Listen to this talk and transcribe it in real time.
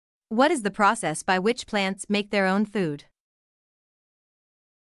What is the process by which plants make their own food?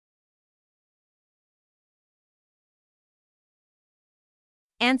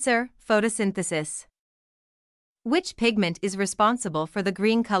 Answer: photosynthesis. Which pigment is responsible for the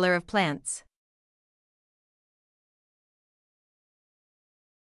green color of plants?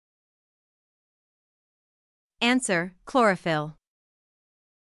 Answer: chlorophyll.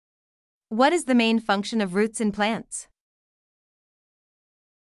 What is the main function of roots in plants?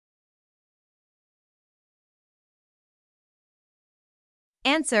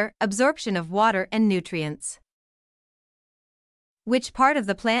 Answer: absorption of water and nutrients. Which part of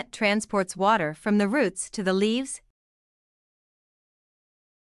the plant transports water from the roots to the leaves?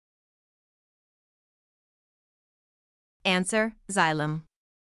 Answer: xylem.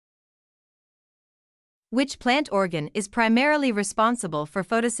 Which plant organ is primarily responsible for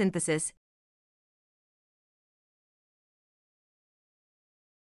photosynthesis?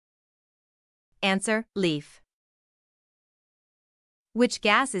 Answer: leaf. Which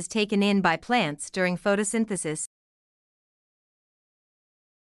gas is taken in by plants during photosynthesis?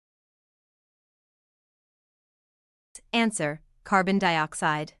 Answer: carbon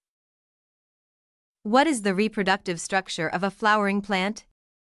dioxide. What is the reproductive structure of a flowering plant?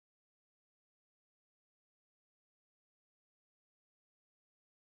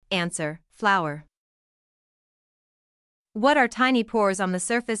 Answer: flower. What are tiny pores on the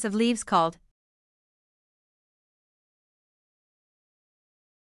surface of leaves called?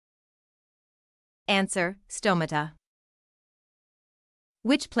 Answer: stomata.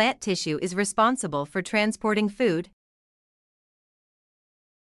 Which plant tissue is responsible for transporting food?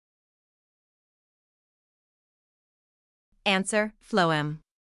 Answer: phloem.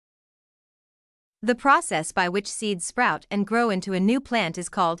 The process by which seeds sprout and grow into a new plant is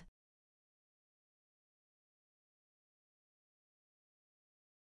called?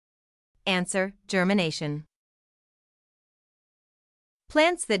 Answer: germination.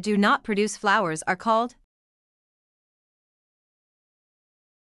 Plants that do not produce flowers are called?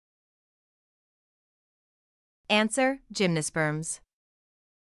 Answer: gymnosperms.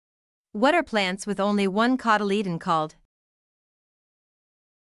 What are plants with only one cotyledon called?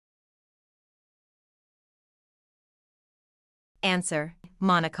 Answer: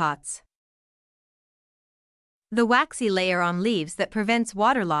 monocots. The waxy layer on leaves that prevents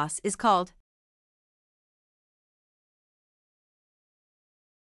water loss is called?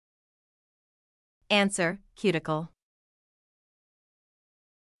 Answer: cuticle.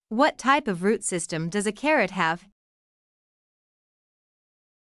 What type of root system does a carrot have?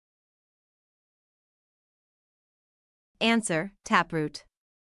 Answer: taproot.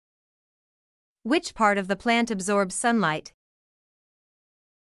 Which part of the plant absorbs sunlight?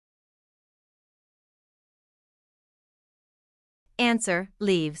 Answer: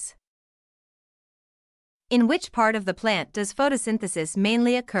 leaves. In which part of the plant does photosynthesis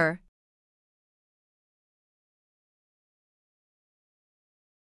mainly occur?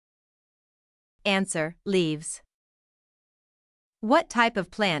 Answer: leaves. What type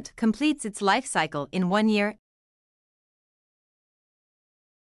of plant completes its life cycle in 1 year?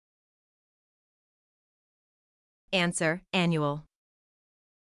 Answer: annual.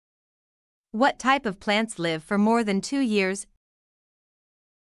 What type of plants live for more than 2 years?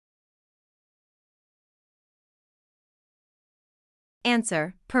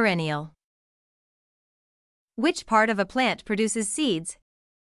 Answer: perennial. Which part of a plant produces seeds?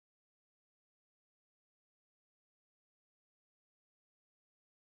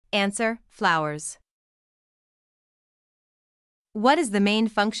 Answer: flowers. What is the main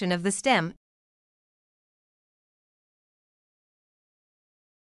function of the stem?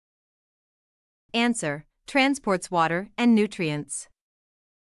 Answer: transports water and nutrients.